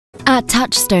At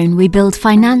Touchstone, we build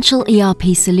financial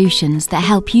ERP solutions that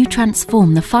help you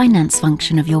transform the finance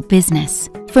function of your business.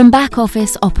 From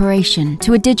back-office operation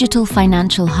to a digital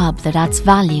financial hub that adds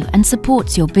value and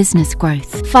supports your business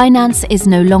growth. Finance is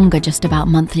no longer just about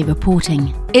monthly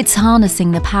reporting. It's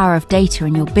harnessing the power of data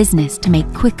in your business to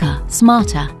make quicker,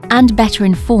 smarter, and better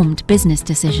informed business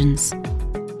decisions.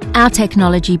 Our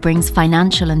technology brings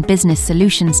financial and business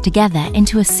solutions together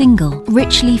into a single,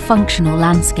 richly functional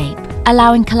landscape,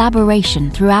 allowing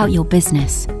collaboration throughout your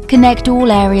business. Connect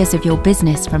all areas of your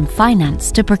business from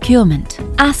finance to procurement,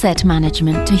 asset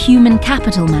management to human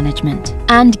capital management,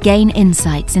 and gain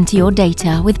insights into your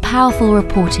data with powerful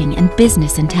reporting and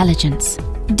business intelligence.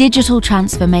 Digital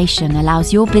transformation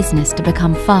allows your business to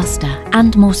become faster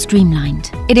and more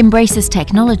streamlined. It embraces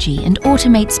technology and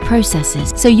automates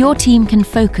processes so your team can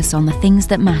focus on the things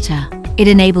that matter. It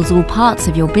enables all parts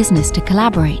of your business to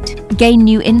collaborate, gain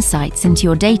new insights into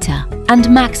your data, and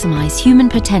maximize human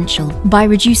potential by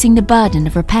reducing the burden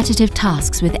of repetitive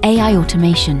tasks with AI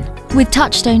automation. With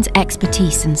Touchstone's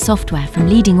expertise and software from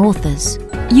leading authors,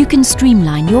 you can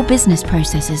streamline your business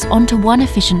processes onto one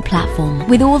efficient platform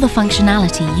with all the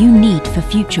functionality you need for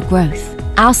future growth.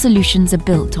 Our solutions are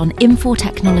built on Infor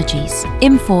technologies.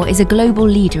 Infor is a global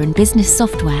leader in business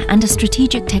software and a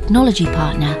strategic technology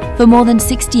partner for more than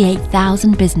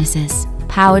 68,000 businesses.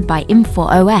 Powered by Infor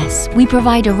OS, we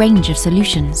provide a range of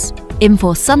solutions.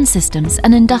 Infor Sun Systems,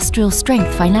 an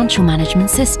industrial-strength financial management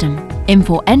system.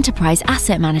 Infor Enterprise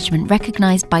Asset Management,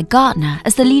 recognized by Gartner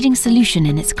as the leading solution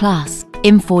in its class.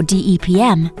 Infor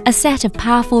DEPM, a set of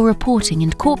powerful reporting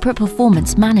and corporate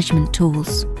performance management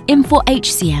tools. Infor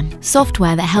HCM,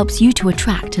 software that helps you to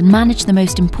attract and manage the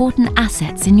most important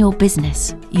assets in your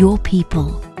business, your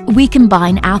people. We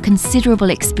combine our considerable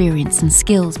experience and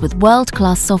skills with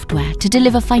world-class software to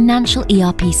deliver financial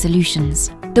ERP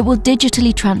solutions that will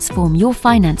digitally transform your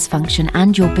finance function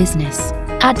and your business.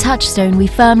 At Touchstone, we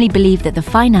firmly believe that the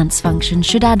finance function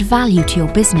should add value to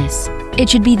your business. It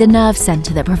should be the nerve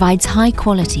center that provides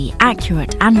high-quality,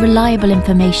 accurate, and reliable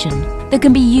information that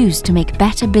can be used to make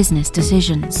better business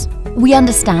decisions. We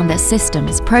understand that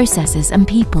systems, processes, and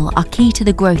people are key to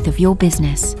the growth of your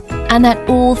business, and that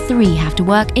all three have to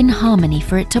work in harmony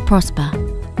for it to prosper.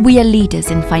 We are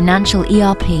leaders in financial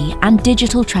ERP and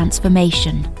digital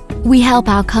transformation. We help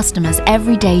our customers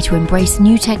every day to embrace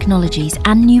new technologies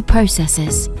and new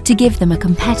processes to give them a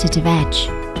competitive edge.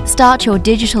 Start your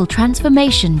digital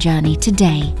transformation journey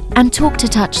today and talk to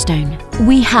Touchstone.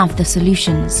 We have the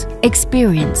solutions,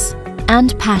 experience,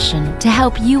 and passion to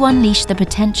help you unleash the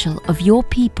potential of your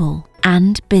people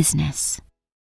and business.